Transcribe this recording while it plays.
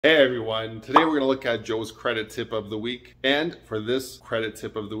Hey everyone, today we're going to look at Joe's credit tip of the week. And for this credit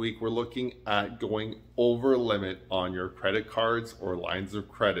tip of the week, we're looking at going over limit on your credit cards or lines of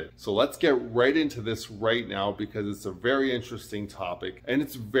credit. So let's get right into this right now because it's a very interesting topic and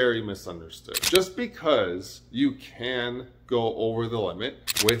it's very misunderstood. Just because you can go over the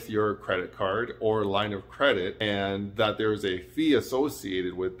limit with your credit card or line of credit and that there's a fee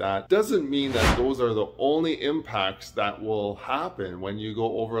associated with that doesn't mean that those are the only impacts that will happen when you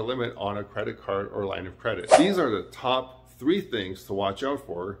go over a limit on a credit card or line of credit. These are the top 3 things to watch out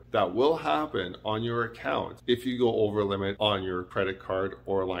for that will happen on your account if you go over limit on your credit card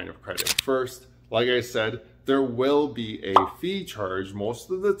or line of credit. First, like I said, there will be a fee charge. Most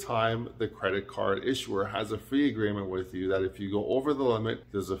of the time, the credit card issuer has a fee agreement with you that if you go over the limit,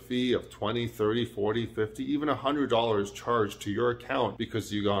 there's a fee of $20, $30, $40, $50, even $100 charged to your account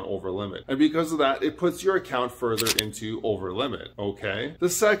because you gone over limit. And because of that, it puts your account further into over limit, okay? The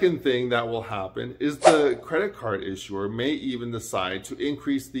second thing that will happen is the credit card issuer may even decide to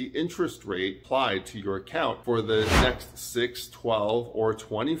increase the interest rate applied to your account for the next 6, 12, or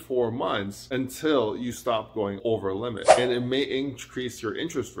 24 months until you stop going over limit, and it may increase your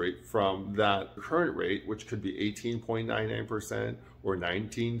interest rate from that current rate, which could be 18.99% or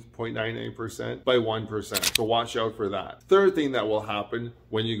 19.99% by 1%. So watch out for that. Third thing that will happen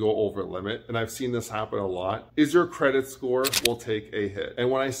when you go over limit, and I've seen this happen a lot, is your credit score will take a hit. And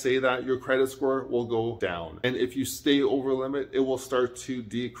when I say that, your credit score will go down. And if you stay over limit, it will start to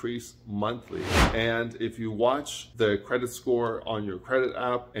decrease monthly. And if you watch the credit score on your credit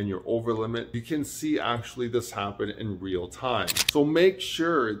app and you're over limit, you can see actually this happen in real time. So make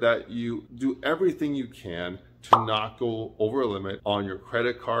sure that you do everything you can to not go over a limit on your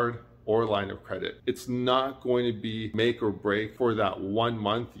credit card or line of credit. It's not going to be make or break for that 1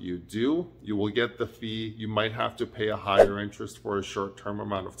 month you do. You will get the fee. You might have to pay a higher interest for a short-term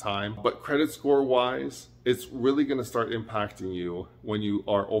amount of time. But credit score wise, it's really going to start impacting you when you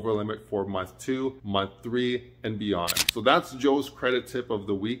are over limit for month 2, month 3, and beyond. So that's Joe's credit tip of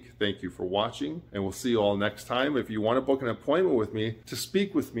the week. Thank you for watching, and we'll see you all next time. If you want to book an appointment with me to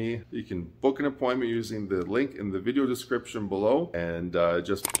speak with me, you can book an appointment using the link in the video description below, and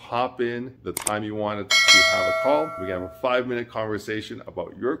just pop in the time you wanted to have a call. We can have a 5-minute conversation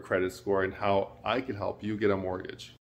about your credit score and how I can help you get a mortgage.